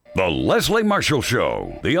The Leslie Marshall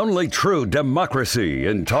Show, the only true democracy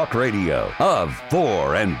in talk radio, of,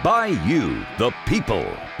 for, and by you, the people.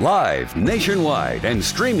 Live nationwide and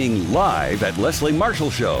streaming live at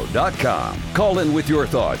lesliemarshallshow.com. Call in with your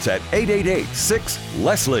thoughts at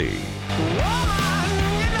 888-6-LESLIE.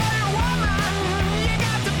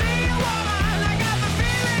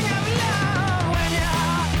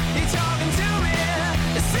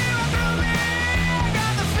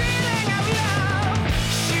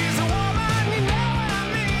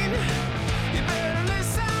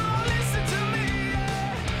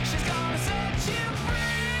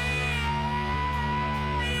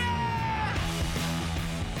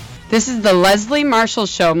 This is the Leslie Marshall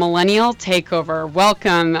Show, Millennial Takeover.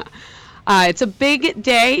 Welcome. It's a big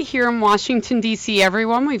day here in Washington, D.C.,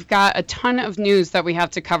 everyone. We've got a ton of news that we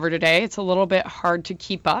have to cover today. It's a little bit hard to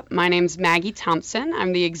keep up. My name's Maggie Thompson.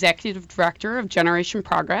 I'm the Executive Director of Generation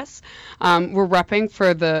Progress. We're repping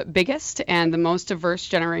for the biggest and the most diverse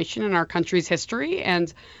generation in our country's history,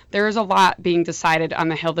 and there is a lot being decided on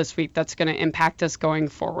the Hill this week that's going to impact us going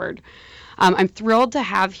forward. I'm thrilled to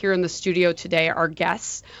have here in the studio today our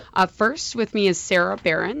guests. First with me is Sarah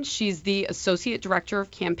Barron. She's the Associate Director of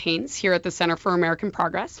Campaigns here at the Center for American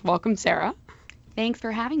Progress. Welcome, Sarah. Thanks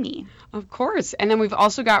for having me. Of course. And then we've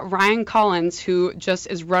also got Ryan Collins, who just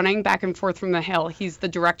is running back and forth from the Hill. He's the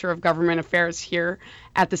Director of Government Affairs here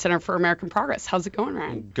at the Center for American Progress. How's it going,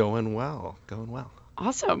 Ryan? Going well.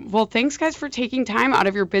 Awesome. Well, thanks, guys, for taking time out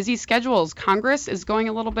of your busy schedules. Congress is going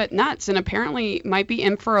a little bit nuts and apparently might be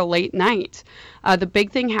in for a late night. The big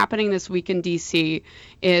thing happening this week in D.C.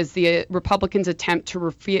 is the Republicans' attempt to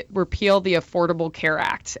repeal the Affordable Care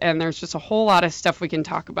Act. And there's just a whole lot of stuff we can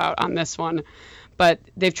talk about on this one. But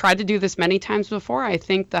they've tried to do this many times before. I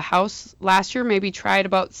think the House last year maybe tried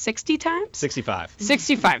about 60 times? 65.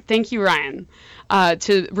 65. Thank you, Ryan.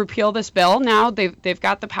 To repeal this bill. Now they've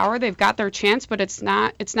got the power, they've got their chance, but it's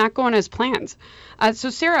not going as planned.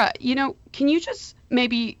 So Sarah, can you just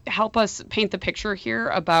maybe help us paint the picture here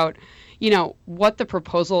about, what the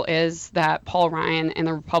proposal is that Paul Ryan and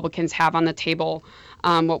the Republicans have on the table,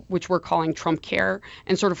 which we're calling Trump Care,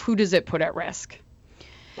 and sort of who does it put at risk?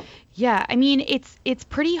 Yeah, I mean, it's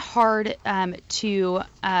pretty hard to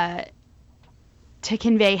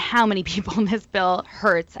convey how many people this bill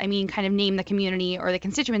hurts. I mean, kind of name the community or the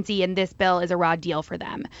constituency, and this bill is a raw deal for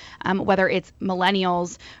them. Whether it's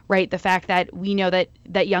millennials, right? The fact that we know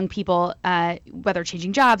that young people, whether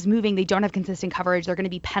changing jobs, moving, they don't have consistent coverage. They're going to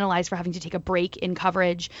be penalized for having to take a break in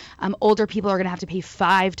coverage. Older people are going to have to pay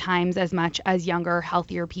 5 times as much as younger,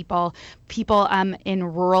 healthier people. People in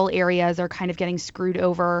rural areas are kind of getting screwed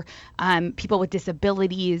over. People with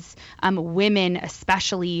disabilities, women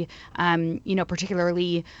especially, particularly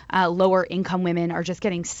lower income women are just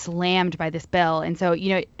getting slammed by this bill. And so,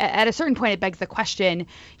 at a certain point, it begs the question,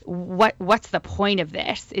 what's the point of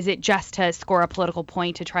this? Is it just to score a political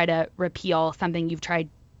point to try to repeal something you've tried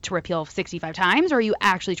to repeal 65 times, or are you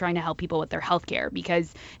actually trying to help people with their health care?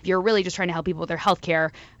 Because if you're really just trying to help people with their health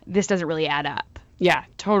care, this doesn't really add up. Yeah,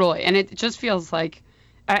 totally. And it just feels like,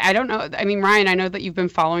 I don't know. I mean, Ryan, I know that you've been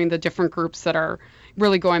following the different groups that are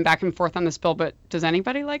really going back and forth on this bill, but does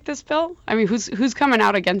anybody like this bill? I mean, who's coming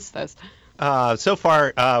out against this? So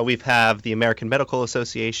far, we have the American Medical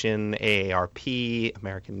Association, AARP,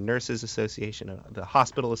 American Nurses Association, the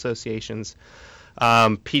hospital associations,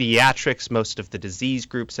 pediatrics. Most of the disease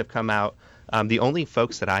groups have come out. The only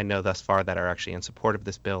folks that I know thus far that are actually in support of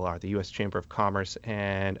this bill are the U.S. Chamber of Commerce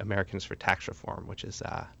and Americans for Tax Reform, which is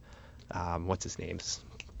what's his name's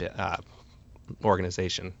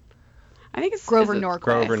organization. I think it's Grover Norquist.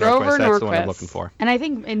 Grover Norquist, that's the one I'm looking for. And I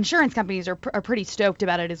think insurance companies are pretty stoked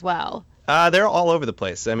about it as well. They're all over the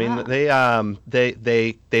place. I mean,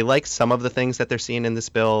 they like some of the things that they're seeing in this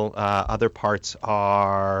bill. Other parts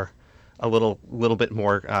are a little bit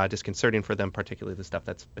more disconcerting for them, particularly the stuff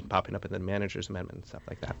that's been popping up in the manager's amendment and stuff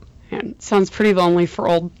like that. Man, sounds pretty lonely for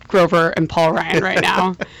old Grover and Paul Ryan right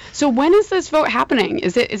now. So when is this vote happening?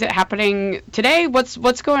 Is it happening today?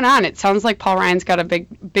 What's going on? It sounds like Paul Ryan's got a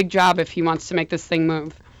big job if he wants to make this thing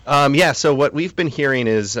move. So what we've been hearing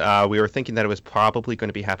is we were thinking that it was probably going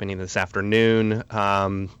to be happening this afternoon.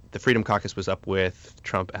 The Freedom Caucus was up with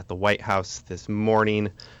Trump at the White House this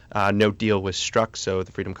morning. No deal was struck, so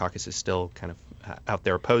the Freedom Caucus is still kind of out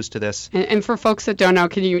there opposed to this. And for folks that don't know,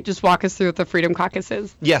 can you just walk us through what the Freedom Caucus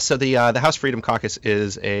is? Yeah, so the House Freedom Caucus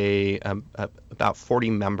is about 40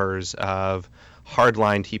 members of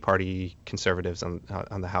hardline Tea Party conservatives on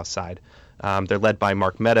the House side. They're led by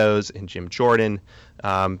Mark Meadows and Jim Jordan.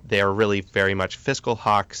 They are really very much fiscal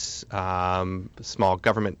hawks, small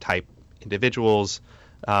government type individuals,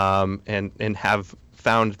 and have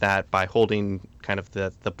found that by holding kind of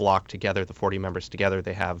the bloc together, the 40 members together,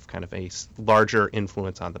 they have kind of a larger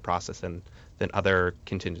influence on the process than other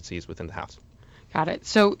contingencies within the House. Got it.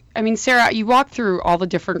 So, I mean, Sarah, you walked through all the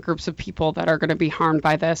different groups of people that are going to be harmed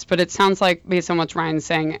by this, but it sounds like, based on what Ryan's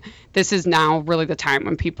saying, this is now really the time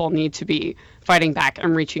when people need to be fighting back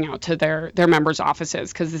and reaching out to their members'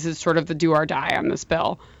 offices, because this is sort of the do or die on this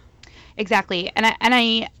bill. Exactly. And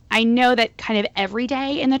I know that kind of every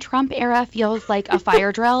day in the Trump era feels like a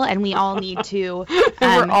fire drill, and we all need to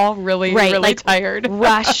we're all really tired.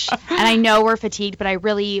 Rush. And I know we're fatigued, but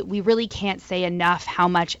we really can't say enough how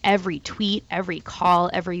much every tweet, every call,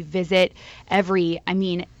 every visit,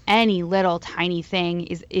 any little tiny thing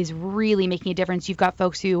is really making a difference. You've got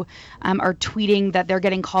folks who are tweeting that they're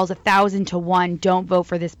getting calls 1,000 to 1, don't vote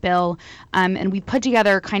for this bill. And we put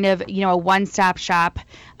together kind of, a one-stop shop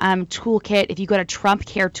toolkit. If you go to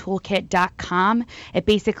TrumpCareToolkit.com, it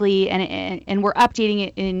basically, and we're updating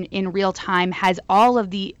it in real time, has all of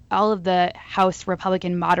the House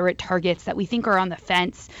Republican moderate targets that we think are on the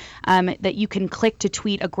fence, that you can click to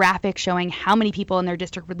tweet a graphic showing how many people in their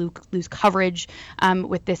district would lose coverage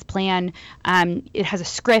with this plan. It has a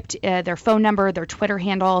script, their phone number, their Twitter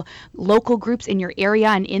handle, local groups in your area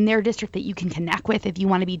and in their district that you can connect with if you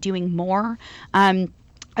want to be doing more.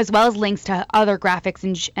 As well as links to other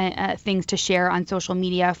graphics and things to share on social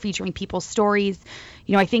media featuring people's stories.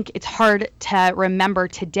 I think it's hard to remember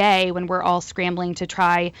today, when we're all scrambling to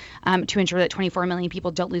try to ensure that 24 million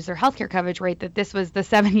people don't lose their healthcare coverage, right, that this was the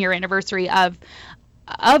 7-year anniversary of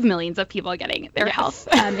millions of people getting their health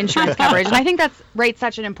insurance coverage. And I think that's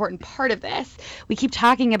such an important part of this. We keep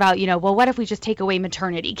talking about, well, what if we just take away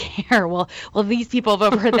maternity care? Well, these people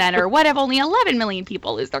vote for then, or what if only 11 million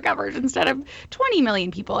people lose their coverage instead of 20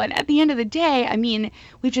 million people? And at the end of the day,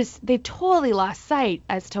 they've totally lost sight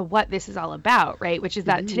as to what this is all about, right? Which is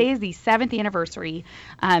that today is the 7th anniversary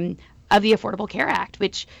of the Affordable Care Act,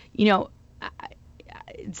 which,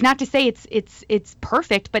 it's not to say it's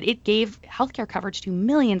perfect, but it gave healthcare coverage to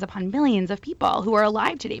millions upon millions of people who are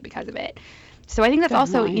alive today because of it. So I think that's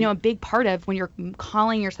also, a big part of when you're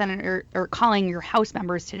calling your senator or calling your House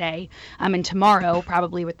members today, and tomorrow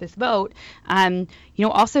probably with this vote,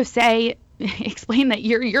 also explain that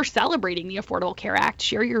you're celebrating the Affordable Care Act,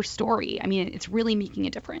 share your story. It's really making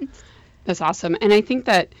a difference. That's awesome. And I think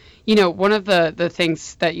that, one of the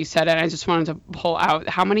things that you said, and I just wanted to pull out,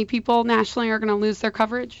 how many people nationally are going to lose their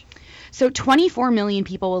coverage? So 24 million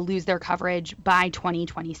people will lose their coverage by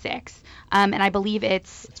 2026. And I believe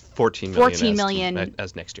it's 14 million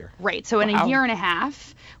as next year. Right. So in a year and a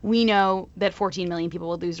half, we know that 14 million people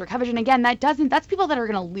will lose their coverage. And again, that's people that are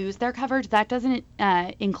going to lose their coverage. That doesn't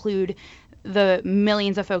include the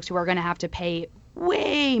millions of folks who are going to have to pay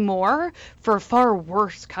way more for far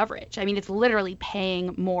worse coverage. It's literally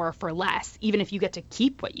paying more for less, even if you get to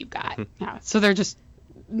keep what you've got. Yeah. So they're just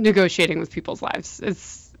negotiating with people's lives.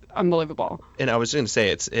 It's unbelievable. And I was going to say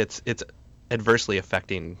it's adversely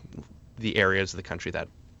affecting the areas of the country that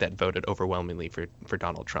voted overwhelmingly for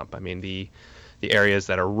Donald Trump. The areas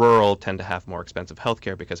that are rural tend to have more expensive health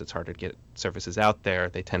care because it's harder to get services out there.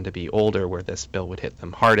 They tend to be older, where this bill would hit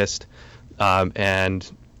them hardest.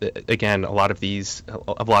 And again, a lot of these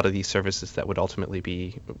services that would ultimately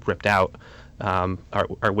be ripped out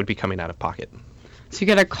would be coming out of pocket. So you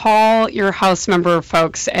got to call your House member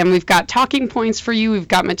folks, and we've got talking points for you. We've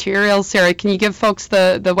got materials. Sarah, can you give folks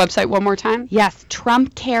the website one more time? Yes,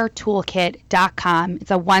 TrumpCareToolkit.com.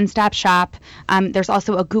 It's a one-stop shop. There's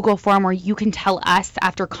also a Google form where you can tell us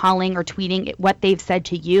after calling or tweeting what they've said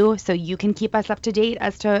to you, so you can keep us up to date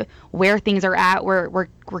as to where things are at. We're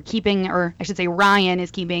keeping, or I should say Ryan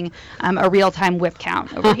is keeping, a real-time whip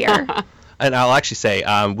count over here. And I'll actually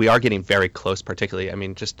say we are getting very close, particularly,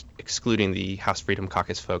 just excluding the House Freedom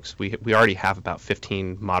Caucus folks, we already have about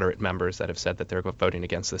 15 moderate members that have said that they're voting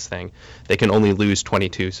against this thing. They can only lose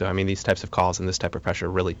 22, so these types of calls and this type of pressure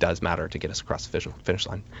really does matter to get us across the finish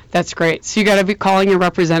line. That's great. So you got to be calling your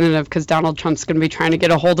representative, because Donald Trump's going to be trying to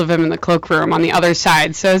get a hold of him in the cloakroom on the other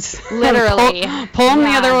side. So it's literally pull him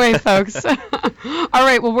the other way, folks. All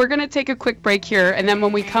right, well, we're going to take a quick break here, and then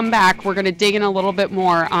when we come back, we're going to dig in a little bit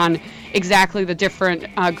more on exactly the different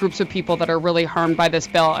groups of people that are really harmed by this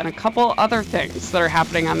bill, and a couple other things that are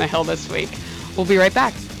happening on the Hill this week. We'll be right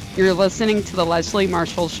back. You're listening to The Leslie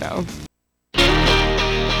Marshall Show.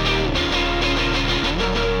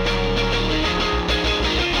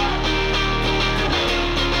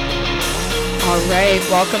 All right,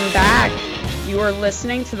 welcome back. You are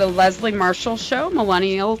listening to the Leslie Marshall Show,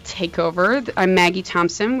 Millennial Takeover. I'm Maggie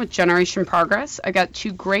Thompson with Generation Progress. I got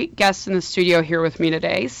two great guests in the studio here with me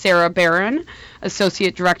today. Sarah Barron,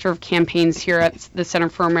 Associate Director of Campaigns here at the Center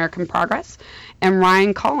for American Progress, and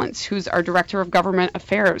Ryan Collins, who's our Director of Government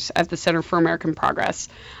Affairs at the Center for American Progress.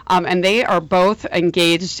 And they are both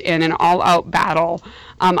engaged in an all-out battle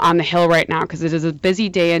on the Hill right now because it is a busy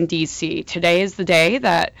day in D.C. Today is the day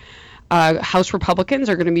that House Republicans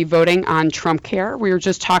are going to be voting on Trump Care. We were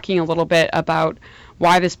just talking a little bit about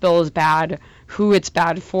why this bill is bad, who it's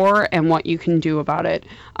bad for, and what you can do about it.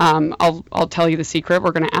 I'll tell you the secret.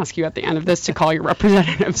 We're going to ask you at the end of this to call your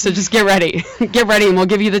representative. So just get ready. Get ready, and we'll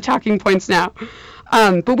give you the talking points now.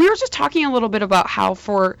 But we were just talking a little bit about how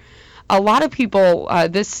for a lot of people,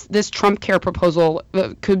 this Trump Care proposal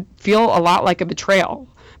could feel a lot like a betrayal.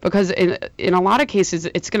 Because in a lot of cases,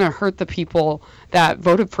 it's going to hurt the people that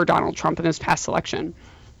voted for Donald Trump in this past election.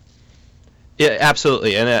 Yeah,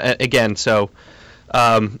 absolutely. And again, so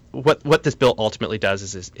what this bill ultimately does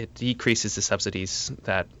is it decreases the subsidies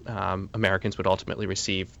that Americans would ultimately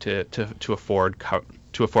receive to afford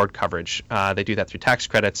coverage. They do that through tax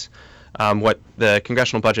credits. What the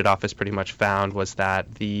Congressional Budget Office pretty much found was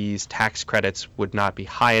that these tax credits would not be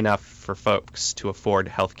high enough for folks to afford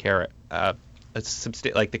health care.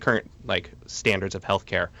 Like the current standards of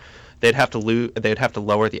healthcare, they'd have to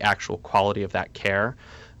lower the actual quality of that care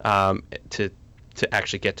to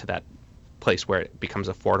actually get to that place where it becomes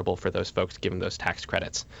affordable for those folks given those tax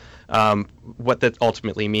credits. What that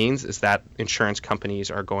ultimately means is that insurance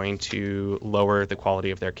companies are going to lower the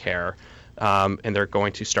quality of their care, and they're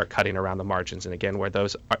going to start cutting around the margins. And again, where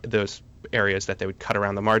those areas that they would cut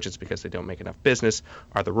around the margins because they don't make enough business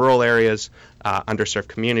are the rural areas, underserved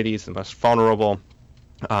communities, the most vulnerable,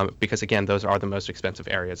 because again, those are the most expensive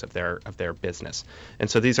areas of their business. And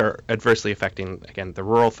so these are adversely affecting, again, the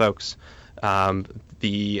rural folks,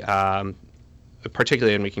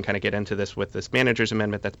 particularly, and we can kind of get into this with this manager's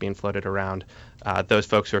amendment that's being floated around, those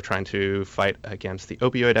folks who are trying to fight against the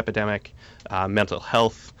opioid epidemic, mental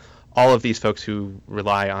health. All of these folks who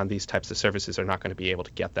rely on these types of services are not going to be able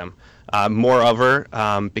to get them. Moreover,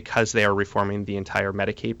 because they are reforming the entire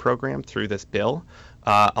Medicaid program through this bill,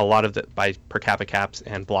 a lot of by per capita caps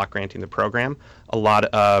and block granting the program, a lot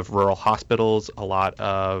of rural hospitals, a lot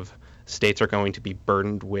of states are going to be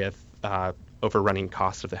burdened with overrunning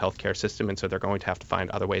costs of the healthcare system, and so they're going to have to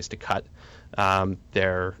find other ways to cut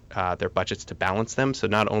their budgets to balance them. So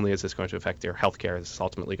not only is this going to affect their healthcare, this is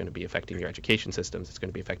ultimately going to be affecting your education systems. It's going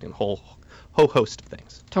to be affecting a whole host of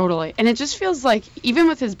things. Totally. And it just feels like even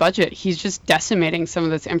with his budget, he's just decimating some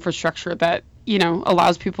of this infrastructure that,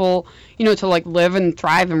 allows people, to live and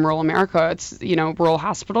thrive in rural America. It's, rural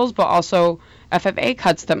hospitals, but also FFA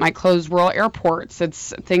cuts that might close rural airports.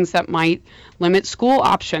 It's things that might limit school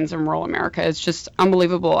options in rural America. It's just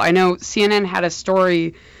unbelievable. I know CNN had a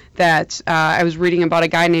story that I was reading about a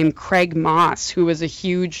guy named Craig Moss, who was a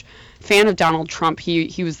huge fan of Donald Trump.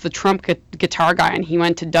 He was the Trump guitar guy, and he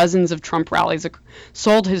went to dozens of Trump rallies,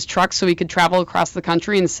 sold his truck so he could travel across the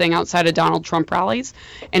country and sing outside of Donald Trump rallies.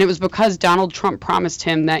 And it was because Donald Trump promised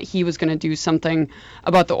him that he was going to do something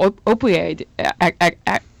about the opioid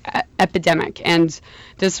epidemic. And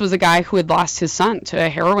this was a guy who had lost his son to a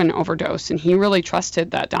heroin overdose, and he really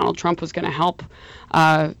trusted that Donald Trump was going to help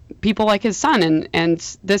people like his son.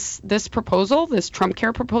 And this proposal, this Trump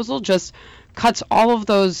Care proposal, just cuts all of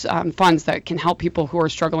those funds that can help people who are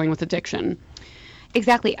struggling with addiction.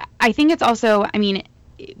 Exactly. I think it's also,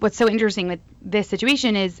 what's so interesting with this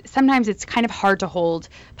situation is sometimes it's kind of hard to hold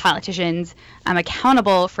politicians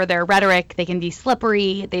accountable for their rhetoric. They can be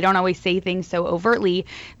slippery. They don't always say things so overtly.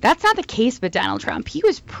 That's not the case with Donald Trump. He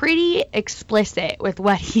was pretty explicit with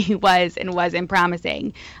what he was and wasn't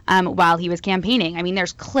promising while he was campaigning.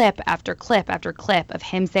 There's clip after clip after clip of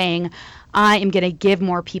him saying, I am going to give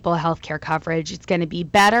more people healthcare coverage. It's going to be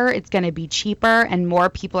better. It's going to be cheaper, and more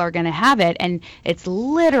people are going to have it. And it's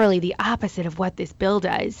literally the opposite of what this bill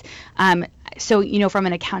does. So, from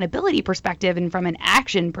an accountability perspective and from an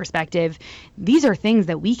action perspective, these are things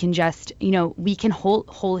that we can just, we can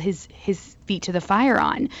hold his feet to the fire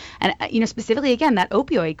on. And, specifically, again, that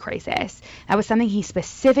opioid crisis, that was something he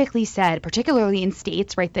specifically said, particularly in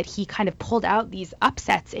states, right, that he kind of pulled out these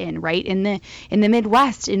upsets in, right, in the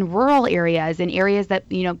Midwest, in rural areas, in areas that,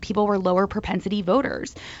 people were lower propensity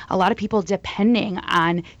voters. A lot of people depending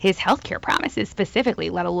on his healthcare promises specifically,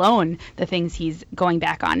 let alone the things he's going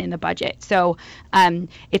back on in the budget. So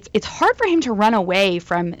it's hard for him to run away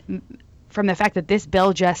from the fact that this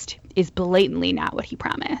bill just is blatantly not what he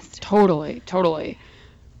promised. Totally.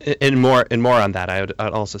 And more on that, I'd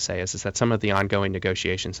also say is that some of the ongoing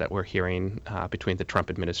negotiations that we're hearing between the Trump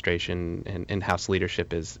administration and House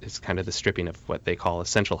leadership is kind of the stripping of what they call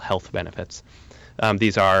essential health benefits.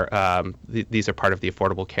 These are part of the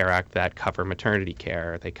Affordable Care Act that cover maternity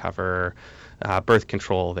care, they cover birth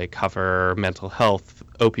control, they cover mental health,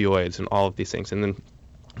 opioids, and all of these things. And then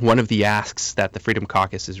one of the asks that the Freedom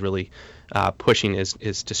Caucus is really pushing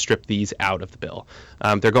is to strip these out of the bill.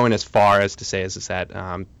 They're going as far as to say is that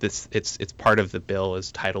it's part of the bill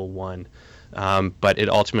is Title I, but it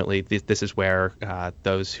ultimately this is where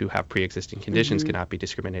those who have pre-existing conditions cannot be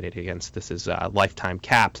discriminated against. This is lifetime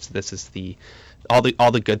caps. This is all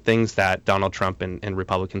the good things that Donald Trump and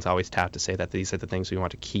Republicans always tout to say that these are the things we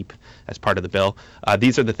want to keep as part of the bill.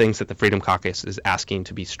 These are the things that the Freedom Caucus is asking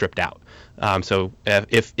to be stripped out. So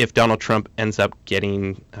if Donald Trump ends up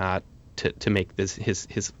getting to make this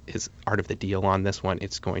his art of the deal on this one,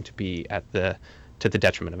 it's going to be to the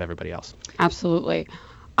detriment of everybody else. Absolutely.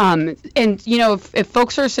 And if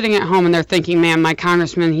folks are sitting at home and they're thinking, man, my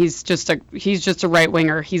congressman, he's just a right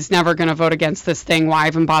winger. He's never going to vote against this thing. Why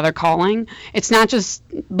even bother calling? It's not just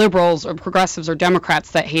liberals or progressives or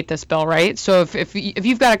Democrats that hate this bill, right? So if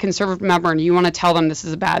you've got a conservative member and you want to tell them this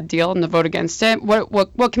is a bad deal and to vote against it,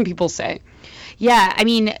 what can people say? Yeah, I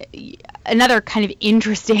mean, another kind of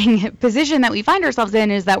interesting position that we find ourselves in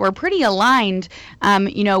is that we're pretty aligned,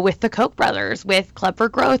 with the Koch brothers, with Club for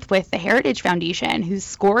Growth, with the Heritage Foundation, who's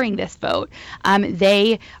scoring this vote.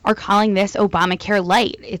 They are calling this Obamacare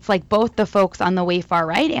light. It's like both the folks on the way far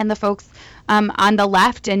right and the folks on the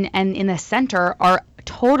left and in the center are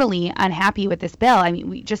totally unhappy with this bill. I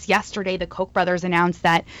mean, just yesterday, the Koch brothers announced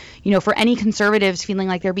that, for any conservatives feeling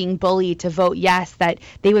like they're being bullied to vote yes, that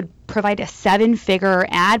they would provide a 7-figure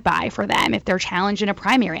ad buy for them if they're challenged in a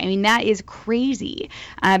primary. I mean, that is crazy.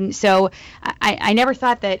 So I never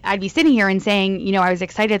thought that I'd be sitting here and saying, I was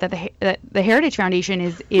excited that the Heritage Foundation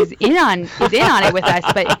is in on it with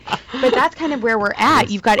us, but that's kind of where we're at.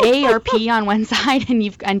 You've got AARP on one side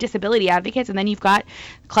and disability advocates, and then you've got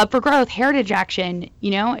Club for Growth, Heritage Action.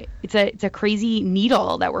 It's a crazy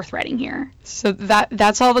needle that we're threading here. So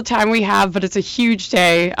that's all the time we have, but it's a huge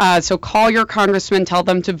day. So call your congressman, tell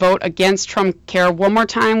them to vote against Trump Care. One more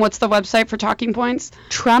time, what's the website for talking points?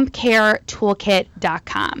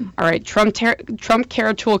 TrumpCareToolkit.com. All right,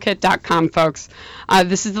 TrumpCareToolkit.com, folks.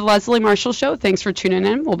 This is the Leslie Marshall Show. Thanks for tuning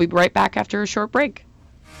in. We'll be right back after a short break.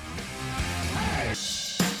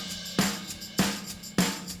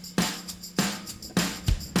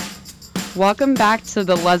 Welcome back to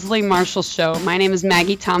the Leslie Marshall Show. My name is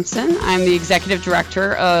Maggie Thompson. I'm the Executive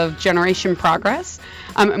Director of Generation Progress.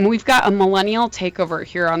 And we've got a millennial takeover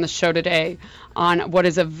here on the show today on what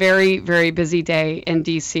is a very, very busy day in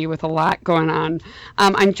D.C. with a lot going on.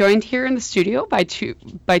 I'm joined here in the studio by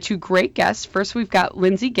two great guests. First, we've got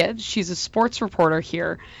Lindsay Gibbs. She's a sports reporter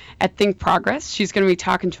here at Think Progress. She's going to be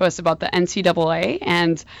talking to us about the NCAA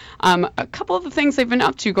and a couple of the things they've been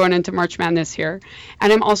up to going into March Madness here.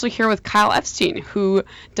 And I'm also here with Kyle Epstein, who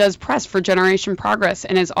does press for Generation Progress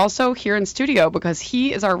and is also here in studio because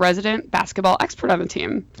he is our resident basketball expert on the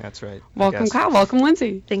team. That's right. Welcome, Kyle. Welcome,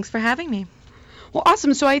 Lindsay. Thanks for having me. Well,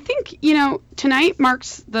 awesome. So I think, tonight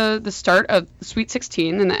marks the start of Sweet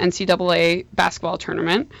 16 in the NCAA basketball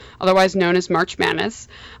tournament, otherwise known as March Madness.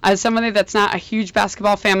 As somebody that's not a huge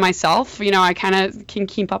basketball fan myself, I kind of can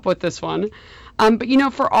keep up with this one.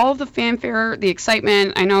 But, for all of the fanfare, the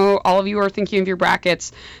excitement, I know all of you are thinking of your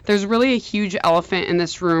brackets. There's really a huge elephant in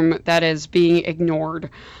this room that is being ignored.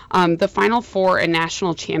 The Final Four and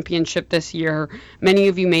National Championship this year, many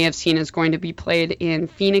of you may have seen, is going to be played in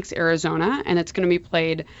Phoenix, Arizona, and it's going to be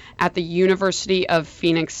played at the University of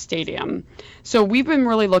Phoenix Stadium. So we've been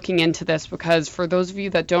really looking into this because for those of you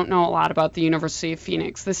that don't know a lot about the University of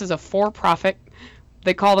Phoenix, this is a for-profit.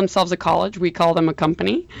 They call themselves a college. We call them a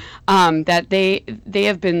company. That they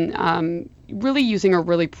have been really using a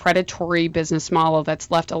really predatory business model that's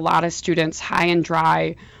left a lot of students high and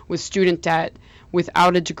dry with student debt,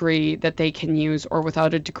 without a degree that they can use or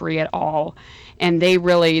without a degree at all. And they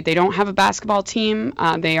don't have a basketball team.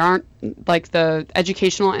 They aren't like the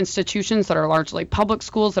educational institutions that are largely public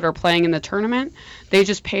schools that are playing in the tournament. They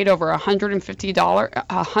just paid over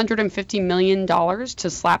 $150 million to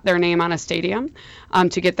slap their name on a stadium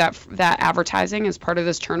to get that advertising as part of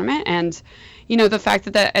this tournament. And the fact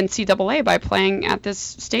that the NCAA, by playing at this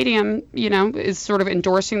stadium, is sort of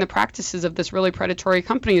endorsing the practices of this really predatory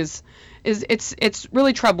company is it's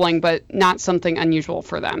really troubling, but not something unusual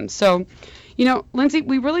for them. So, Lindsay,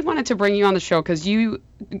 we really wanted to bring you on the show because you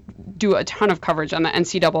do a ton of coverage on the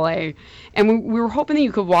NCAA, and we were hoping that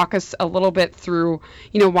you could walk us a little bit through,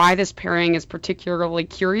 why this pairing is particularly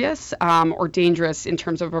curious or dangerous in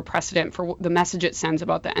terms of a precedent for the message it sends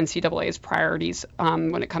about the NCAA's priorities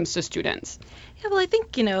when it comes to students. Yeah, well, I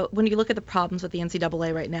think, when you look at the problems with the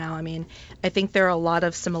NCAA right now, I mean, I think there are a lot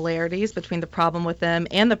of similarities between the problem with them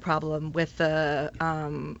and the problem with the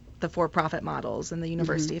for-profit models in the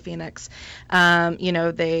University of Phoenix.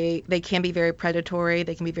 They can be very predatory.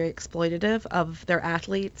 They can be very exploitative of their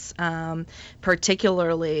athletes,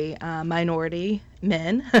 particularly minority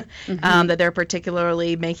men, that they're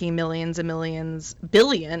particularly making millions and millions,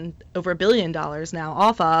 over $1 billion now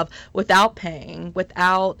off of without paying,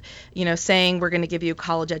 without, saying we're going to give you a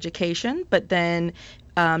college education, but then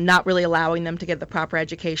not really allowing them to get the proper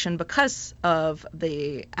education because of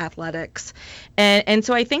the athletics. And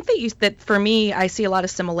so I think that for me, I see a lot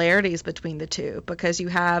of similarities between the two, because you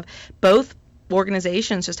have both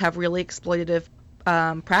organizations just have really exploitative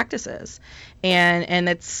practices, and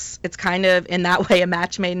it's kind of in that way a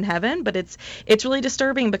match made in heaven. But it's really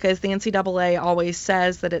disturbing because the NCAA always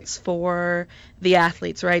says that it's for the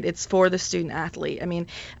athletes, right? It's for the student athlete. I mean,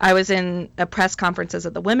 I was in a press conferences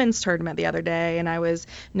at the women's tournament the other day, and I was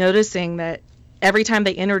noticing that every time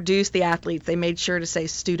they introduced the athletes, they made sure to say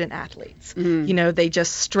student athletes. They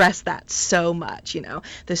just stress that so much.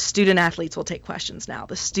 The student athletes will take questions now.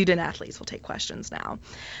 The student athletes will take questions now.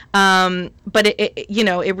 But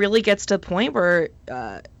it really gets to the point where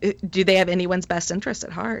do they have anyone's best interest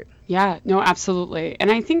at heart? Yeah, no, absolutely.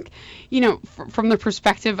 And I think, from the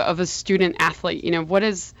perspective of a student athlete, what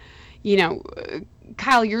is,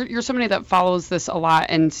 Kyle, you're somebody that follows this a lot,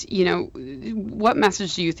 and what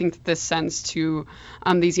message do you think that this sends to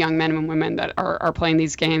these young men and women that are playing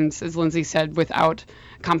these games, as Lindsay said, without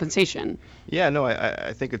compensation? Yeah, no,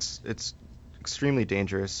 I think it's extremely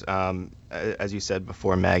dangerous. As you said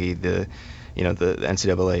before, Maggie, the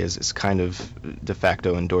NCAA is kind of de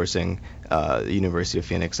facto endorsing the University of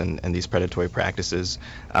Phoenix and these predatory practices.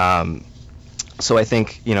 So I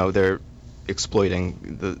think they're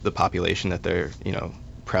exploiting the population that they're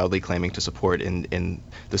proudly claiming to support in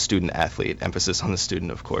the student athlete, emphasis on the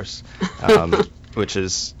student, of course, which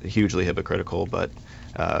is hugely hypocritical, but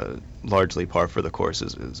largely par for the course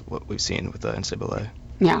is what we've seen with the NCAA.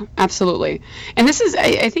 Yeah, absolutely. And this is,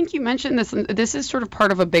 I think you mentioned this is sort of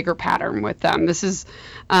part of a bigger pattern with them. This is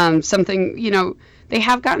something, they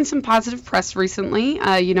have gotten some positive press recently,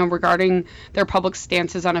 regarding their public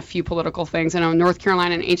stances on a few political things. I know North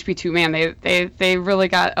Carolina and HB2, man, they really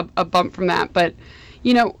got a bump from that. But,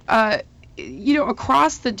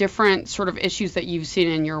 across the different sort of issues that you've seen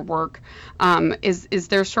in your work, is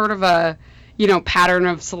there sort of a pattern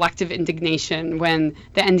of selective indignation when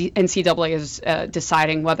the NCAA is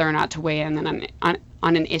deciding whether or not to weigh in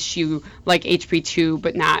on an issue like HB2,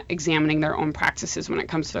 but not examining their own practices when it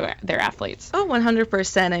comes to their athletes? Oh,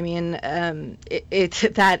 100%. I mean,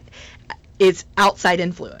 that is outside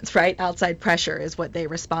influence, right? Outside pressure is what they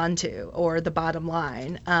respond to, or the bottom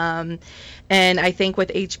line. And I think with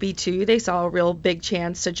HB2, they saw a real big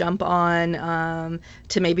chance to jump on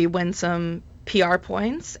to maybe win some PR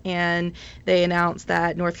points, and they announced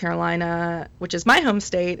that North Carolina, which is my home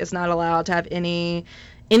state, is not allowed to have any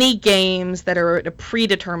games that are at a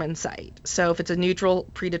predetermined site. So if it's a neutral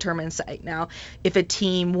predetermined site. Now, if a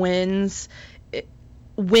team wins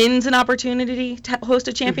an opportunity to host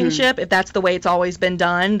a championship, if that's the way it's always been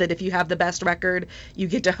done, that if you have the best record, you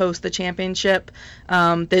get to host the championship,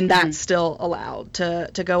 then that's still allowed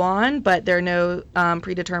to go on, but there are no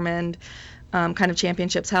predetermined kind of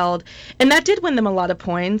championships held. And that did win them a lot of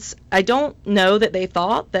points. I don't know that they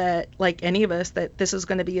thought that, like any of us, that this was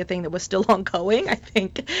going to be a thing that was still ongoing. I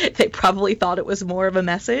think they probably thought it was more of a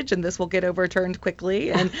message and this will get overturned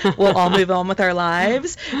quickly and we'll all move on with our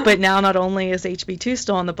lives. But now not only is HB2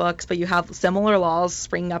 still in the books, but you have similar laws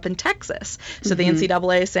springing up in Texas. So the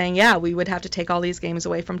NCAA is saying, yeah, we would have to take all these games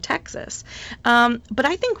away from Texas. But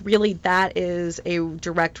I think really that is a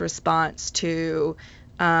direct response to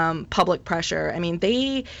public pressure. I mean,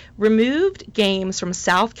 they removed games from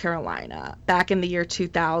South Carolina back in the year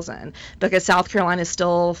 2000 because South Carolina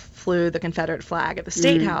still flew the Confederate flag at the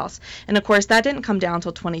State House. And of course, that didn't come down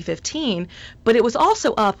until 2015, but it was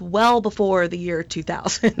also up well before the year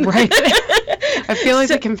 2000. Right. I feel like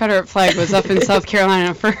the Confederate flag was up in South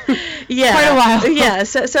Carolina for quite a while. Yeah.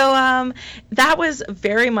 So that was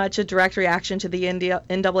very much a direct reaction to the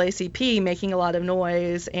NAACP making a lot of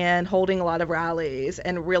noise and holding a lot of rallies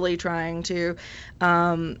and really trying to,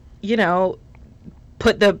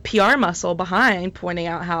 put the PR muscle behind pointing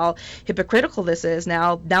out how hypocritical this is.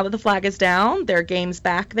 Now that the flag is down, there are games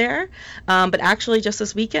back there. But actually, just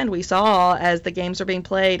this weekend, we saw as the games are being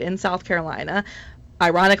played in South Carolina,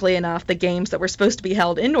 ironically enough, the games that were supposed to be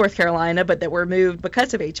held in North Carolina, but that were moved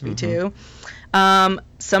because of HB2,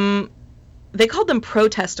 they called them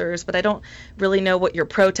protesters, but I don't really know what you're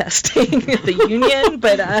protesting, the union,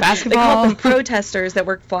 but they called them protesters that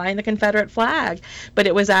were flying the Confederate flag. But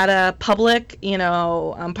it was at a public,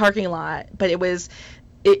 parking lot. But it was,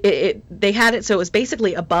 they had it so it was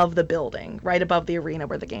basically above the building, right above the arena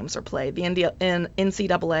where the games are played. The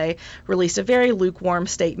NCAA released a very lukewarm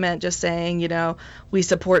statement just saying, we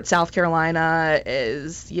support South Carolina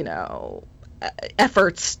as,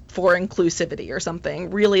 efforts for inclusivity or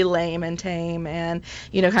something really lame and tame, and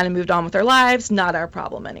kind of moved on with their lives. Not our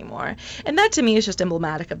problem anymore. And that to me is just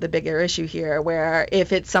emblematic of the bigger issue here, where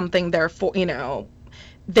if it's something they're for,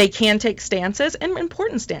 they can take stances, and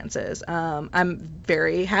important stances. I'm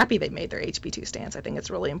very happy they made their HB2 stance. I think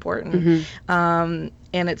it's really important. And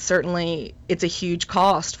it's a huge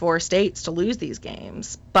cost for states to lose these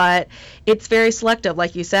games. But it's very selective,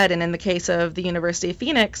 like you said. And in the case of the University of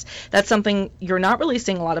Phoenix, that's something you're not really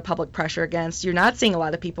seeing a lot of public pressure against. You're not seeing a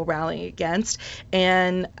lot of people rallying against.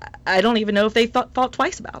 And I don't even know if they thought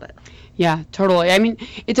twice about it. Yeah, totally. I mean,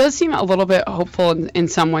 it does seem a little bit hopeful in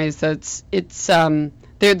some ways that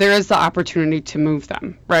there is the opportunity to move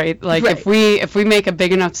them, right? Like if we make a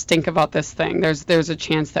big enough stink about this thing, there's a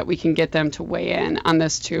chance that we can get them to weigh in on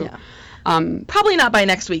this too. Yeah. Probably not by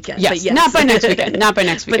next weekend. Yes, not by next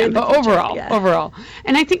weekend, but overall.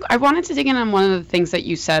 And I think I wanted to dig in on one of the things that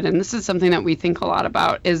you said, and this is something that we think a lot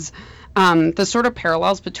about, is the sort of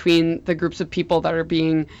parallels between the groups of people that are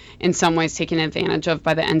being in some ways taken advantage of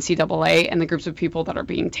by the NCAA and the groups of people that are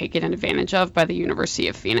being taken advantage of by the University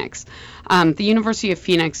of Phoenix. The University of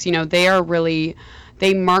Phoenix,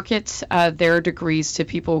 they market their degrees to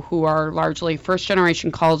people who are largely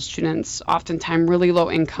first-generation college students, oftentimes really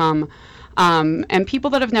low income, and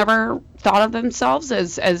people that have never thought of themselves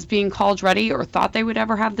as being college ready or thought they would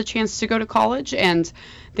ever have the chance to go to college, and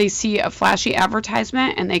they see a flashy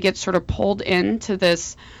advertisement and they get sort of pulled into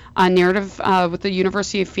this narrative with the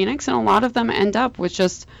University of Phoenix, and a lot of them end up with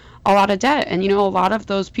just a lot of debt. And a lot of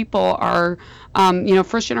those people are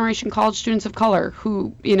first generation college students of color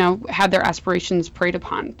who had their aspirations preyed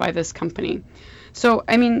upon by this company. So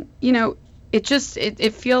I mean,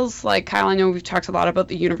 it feels like, Kyle, I know we've talked a lot about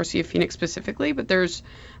the University of Phoenix specifically, but there's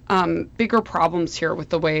bigger problems here with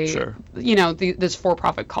the way this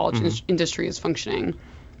for-profit college industry is functioning.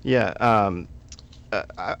 Yeah,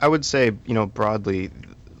 I would say, broadly,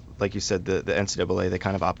 like you said, the NCAA, they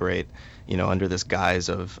kind of operate, under this guise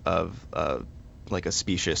of like a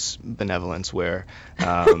specious benevolence where,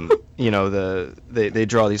 they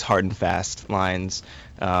draw these hard and fast lines.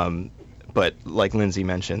 But like Lindsay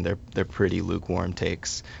mentioned, they're pretty lukewarm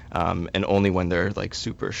takes, and only when they're like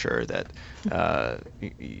super sure that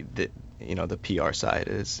the PR side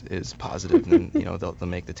is positive, then they'll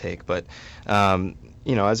make the take. But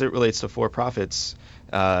as it relates to for-profits,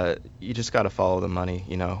 you just got to follow the money.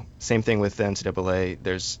 Same thing with the NCAA.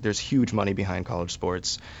 There's huge money behind college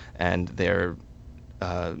sports, and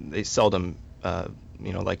they seldom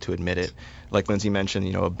like to admit it. Like Lindsay mentioned,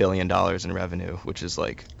 $1 billion in revenue, which is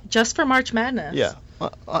like just for March Madness. Yeah,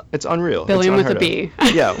 it's unreal. Billion it's with a B.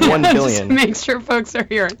 Yeah, $1 billion. Just make sure folks are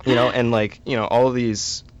hearing. And all of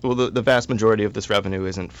these. Well, the vast majority of this revenue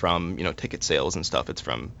isn't from ticket sales and stuff. It's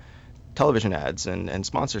from television ads and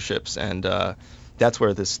sponsorships, and that's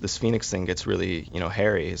where this Phoenix thing gets really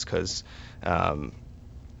hairy, is because they're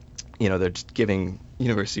just giving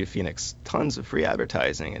University of Phoenix tons of free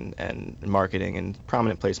advertising and marketing and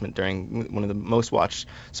prominent placement during one of the most watched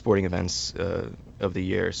sporting events of the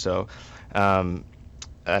year. So I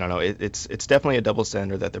don't know. It's definitely a double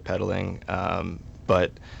standard that they're peddling,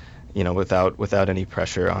 but without any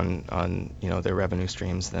pressure on their revenue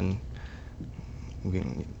streams, then we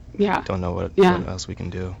don't know what else we can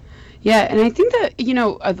do. Yeah, and I think that,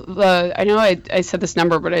 I know I said this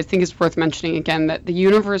number, but I think it's worth mentioning again that the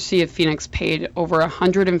University of Phoenix paid over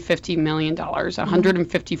 $150 million,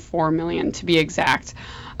 $154 million to be exact,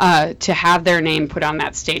 to have their name put on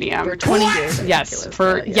that stadium. For 20 years. Yes,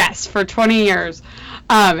 for 20 years.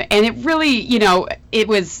 And it really,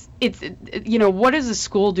 what is a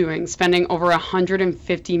school doing spending over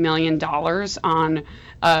 $150 million on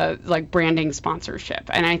branding sponsorship?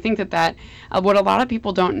 And I think that what a lot of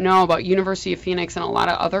people don't know about University of Phoenix and a lot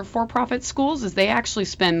of other for-profit schools is they actually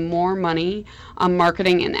spend more money on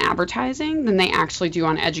marketing and advertising than they actually do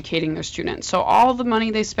on educating their students. So all the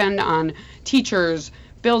money they spend on teachers,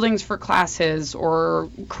 buildings for classes or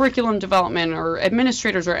curriculum development or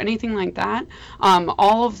administrators or anything like that,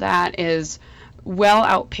 all of that is well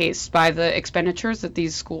outpaced by the expenditures that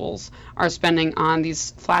these schools are spending on these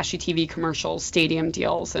flashy TV commercials, stadium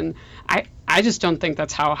deals, and I just don't think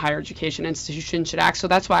that's how a higher education institution should act. So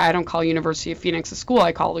that's why I don't call University of Phoenix a school,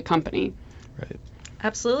 I call it a company. Right.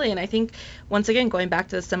 Absolutely. And I think, once again, going back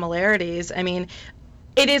to the similarities, I mean,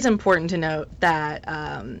 it is important to note that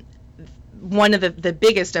one of the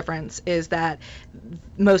biggest difference is that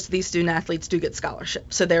most of these student athletes do get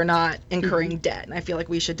scholarships, so they're not incurring debt. And I feel like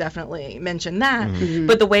we should definitely mention that.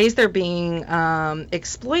 But the ways they're being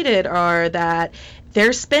exploited are that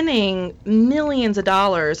they're spending millions of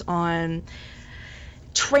dollars on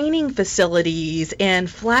training facilities and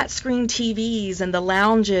flat screen TVs and the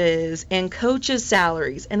lounges and coaches'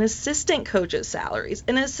 salaries and assistant coaches' salaries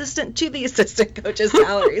and assistant to the assistant coaches'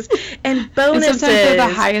 salaries and bonuses. And sometimes they're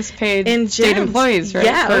the highest paid state employees, right?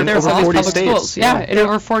 Yeah, for their over 40 public states. schools. Yeah, in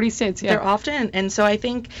over 40 states. Yeah, they're often, and so I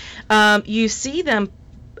think you see them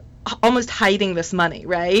almost hiding this money,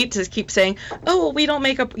 right? To keep saying, oh, well, we don't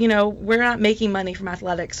make up, we're not making money from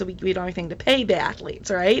athletics, so we don't have anything to pay the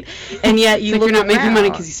athletes, right? And yet you like look you're not making around,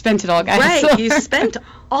 money because you spent it all, guys. right? You spent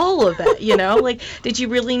all of it, like, did you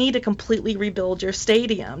really need to completely rebuild your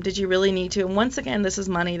stadium? Did you really need to? And once again, this is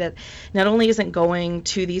money that not only isn't going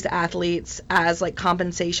to these athletes as like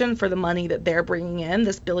compensation for the money that they're bringing in,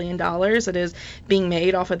 this $1 billion that is being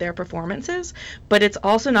made off of their performances, but it's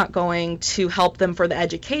also not going to help them for the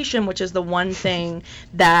education, which is the one thing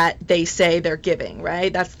that they say they're giving,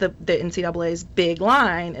 right? That's the NCAA's big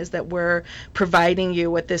line, is that we're providing you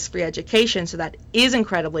with this free education, so that is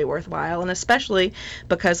incredibly worthwhile, and especially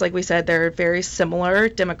because, like we said, there are very similar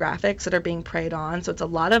demographics that are being preyed on. So it's a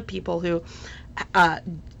lot of people who,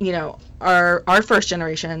 are our first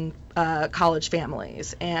generation college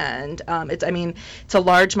families, and it's a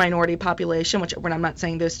large minority population, which I'm not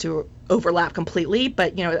saying those two overlap completely,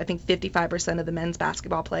 but I think 55% of the men's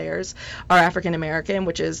basketball players are African American,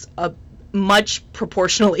 which is a much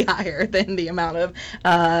proportionally higher than the amount of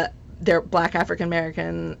they're Black African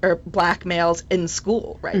American or Black males in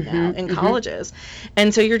school right now in colleges.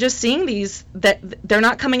 And so you're just seeing these, that they're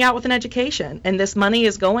not coming out with an education, and this money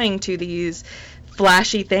is going to these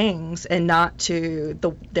flashy things and not to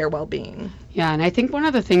their well-being. Yeah, and I think one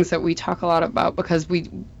of the things that we talk a lot about, because we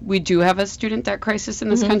do have a student debt crisis in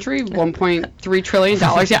this country, $1.3 trillion.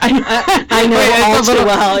 Yeah, I know all too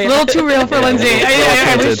well. Yeah. A little too real for Lindsay.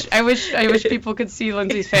 I wish people could see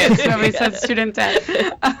Lindsay's face when we said student debt.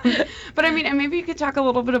 But I mean, and maybe you could talk a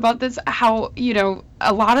little bit about this, how,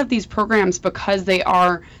 a lot of these programs, because they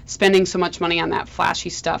are spending so much money on that flashy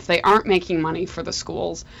stuff, they aren't making money for the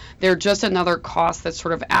schools. They're just another cost that's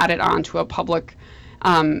sort of added on to a public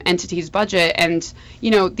entity's budget. And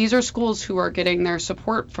these are schools who are getting their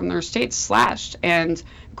support from their states slashed, and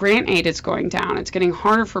grant aid is going down. It's getting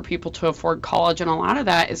harder for people to afford college, and a lot of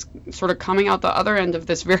that is sort of coming out the other end of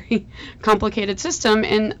this very complicated system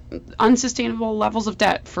in unsustainable levels of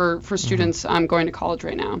debt for students going to college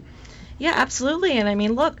right now. Yeah, absolutely. And I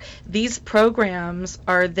mean, look, these programs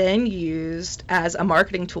are then used as a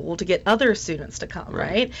marketing tool to get other students to come,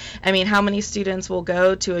 right? I mean, how many students will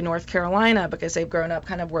go to a North Carolina because they've grown up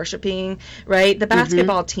kind of worshiping, right, the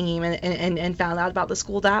basketball team and found out about the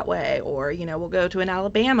school that way? Or, we'll go to an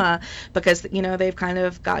Alabama because, they've kind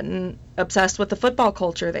of gotten obsessed with the football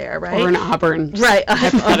culture there, right? Or an Auburn. Right.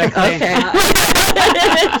 Okay.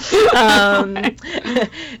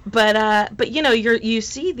 But you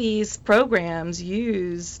see these programs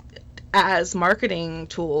used as marketing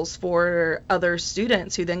tools for other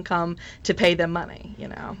students who then come to pay them money,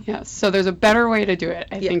 Yes, so there's a better way to do it.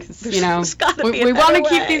 I think, there's gotta be we want to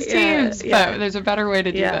keep way. these teams, but there's a better way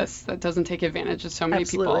to do this that doesn't take advantage of so many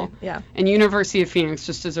people. Yeah. And University of Phoenix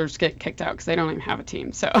just deserves to get kicked out because they don't even have a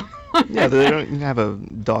team, so. Yeah, they don't even have a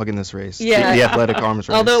dog in this race. Yeah. The athletic arms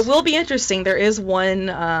race. Although it will be interesting, there is one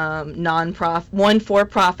one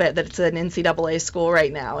for-profit that's an NCAA school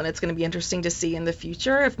right now, and it's going to be interesting to see in the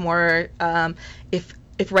future if more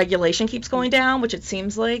if regulation keeps going down, which it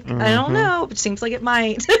seems like, I don't know, it seems like it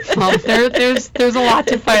might. Well, there's a lot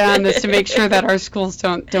to fight on this to make sure that our schools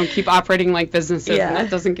don't keep operating like businesses and that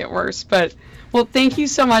doesn't get worse. But well, thank you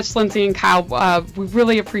so much, Lindsay and Kyle. We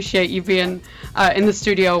really appreciate you being in the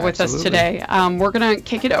studio with us today. We're going to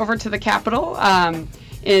kick it over to the Capitol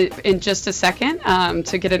in just a second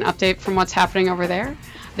to get an update from what's happening over there.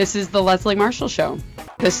 This is the Leslie Marshall Show.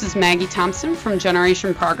 This is Maggie Thompson from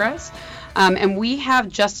Generation Progress. And we have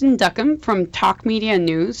Justin Duckham from Talk Media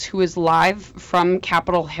News, who is live from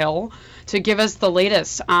Capitol Hill to give us the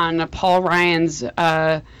latest on Paul Ryan's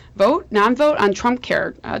non-vote on Trump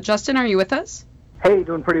Care. Justin, are you with us? Hey,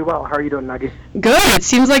 doing pretty well. How are you doing, Maggie? Good. It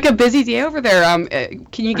seems like a busy day over there.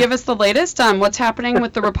 Can you give us the latest on what's happening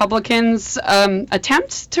with the Republicans'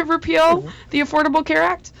 attempt to repeal the Affordable Care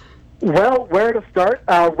Act? Well, where to start?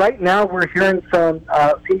 Right now, we're hearing from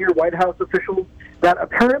senior White House officials that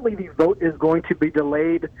apparently the vote is going to be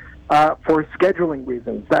delayed for scheduling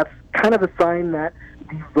reasons. That's kind of a sign that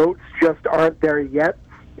the votes just aren't there yet,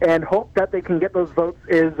 and hope that they can get those votes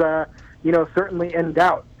is, certainly in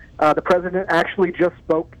doubt. The president actually just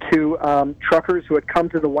spoke to truckers who had come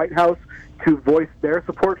to the White House to voice their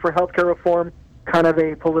support for health care reform, kind of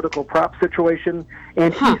a political prop situation.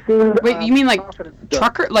 And he seemed... Wait, you mean like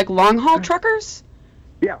long-haul truckers?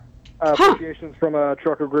 Yeah. Associations from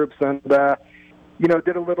trucker groups, and,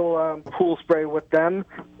 did a little pool spray with them.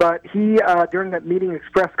 But he, during that meeting,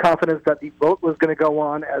 expressed confidence that the vote was going to go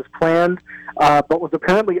on as planned, but was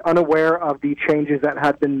apparently unaware of the changes that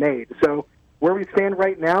had been made. So where we stand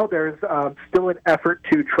right now, there's still an effort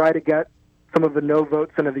to try to get some of the no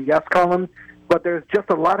votes into the yes column, but there's just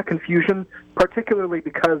a lot of confusion, particularly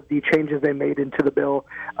because the changes they made into the bill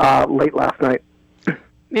late last night.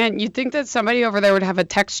 Man, you'd think that somebody over there would have a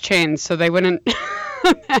text chain so they wouldn't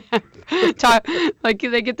talk, like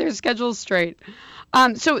they get their schedules straight.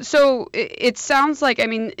 So it sounds like,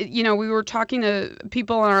 we were talking to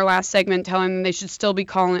people in our last segment telling them they should still be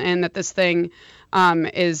calling in, that this thing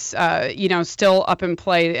is, still up in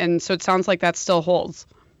play. And so it sounds like that still holds.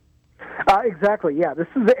 Exactly. Yeah. This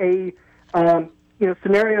is a,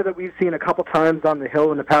 scenario that we've seen a couple times on the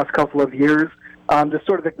Hill in the past couple of years. Just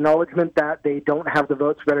sort of acknowledgement that they don't have the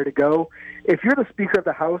votes ready to go. If you're the Speaker of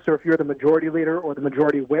the House, or if you're the Majority Leader or the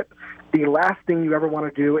Majority Whip, the last thing you ever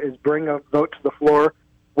want to do is bring a vote to the floor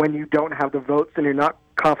when you don't have the votes and you're not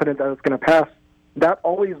confident that it's going to pass. That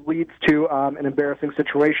always leads to an embarrassing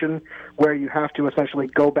situation where you have to essentially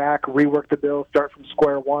go back, rework the bill, start from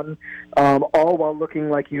square one, all while looking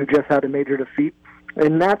like you just had a major defeat.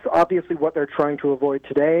 And that's obviously what they're trying to avoid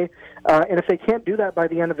today. And if they can't do that by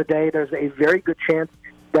the end of the day, there's a very good chance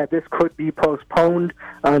that this could be postponed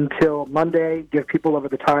until Monday. Give people over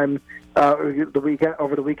the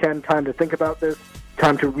weekend time to think about this,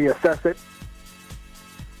 time to reassess it.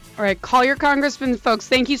 All right, call your congressman, folks.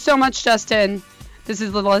 Thank you so much, Justin. This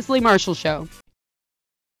is the Leslie Marshall Show.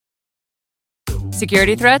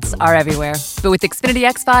 Security threats are everywhere. But with Xfinity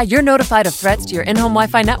XFi, you're notified of threats to your in-home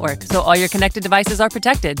Wi-Fi network, so all your connected devices are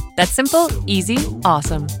protected. That's simple, easy,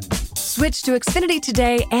 awesome. Switch to Xfinity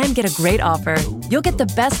today and get a great offer. You'll get the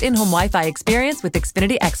best in-home Wi-Fi experience with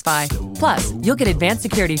Xfinity XFi. Plus, you'll get advanced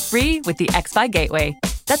security free with the XFi Gateway.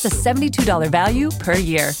 That's a $72 value per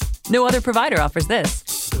year. No other provider offers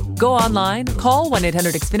this. Go online, call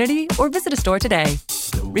 1-800-XFINITY, or visit a store today.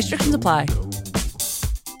 Restrictions apply.